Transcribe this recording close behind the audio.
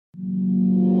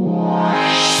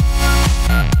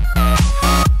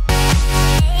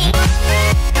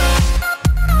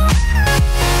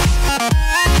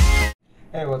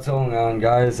going,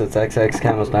 guys? It's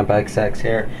XX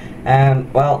here,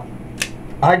 and well,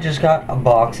 I just got a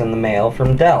box in the mail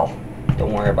from Dell.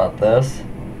 Don't worry about this.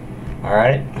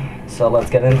 Alright, so let's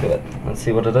get into it. Let's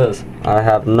see what it is. I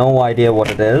have no idea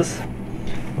what it is.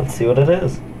 Let's see what it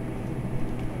is.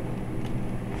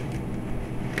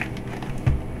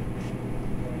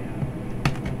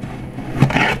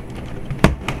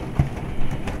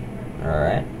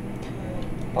 Alright,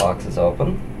 box is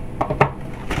open.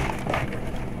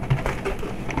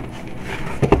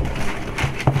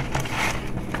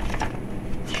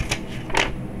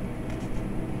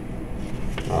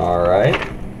 Alright.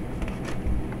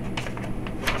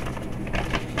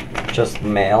 Just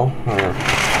mail or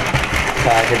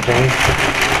packaging.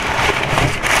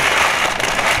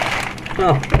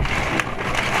 Oh.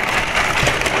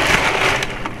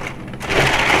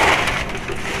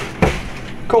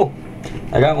 Cool.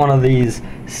 I got one of these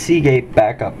Seagate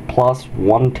Backup Plus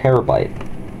 1 terabyte.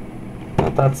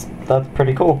 That's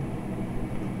pretty cool.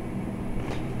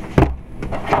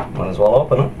 Might as well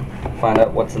open it, find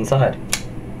out what's inside.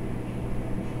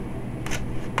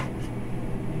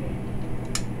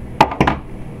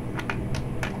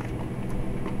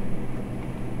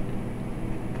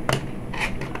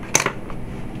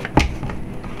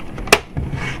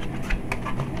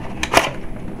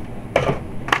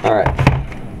 Alright,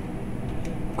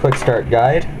 quick start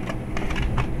guide.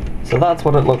 So that's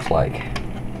what it looks like.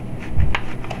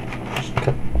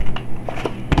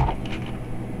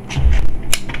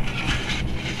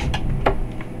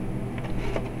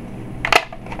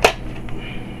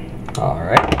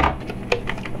 Alright,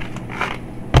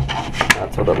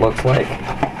 that's what it looks like.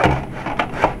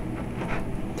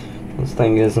 This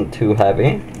thing isn't too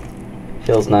heavy,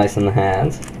 feels nice in the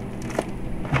hands.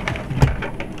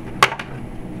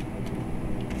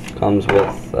 Comes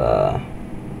with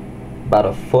about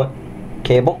a foot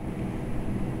cable.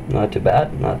 Not too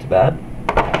bad, not too bad.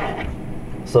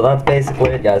 So that's basically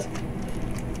it, guys.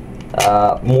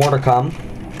 More to come.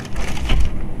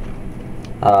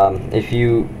 If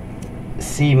you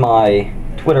see my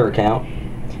Twitter account,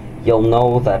 you'll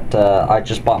know that I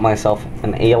just bought myself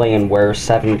an Alienware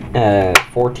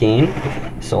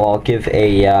 14. So I'll give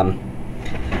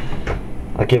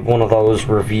one of those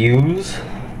reviews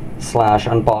 /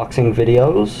 unboxing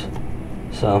videos.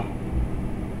 So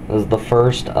this is the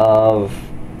first of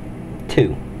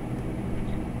 2.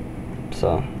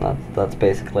 So that's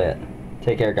basically it.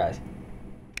 Take care, guys.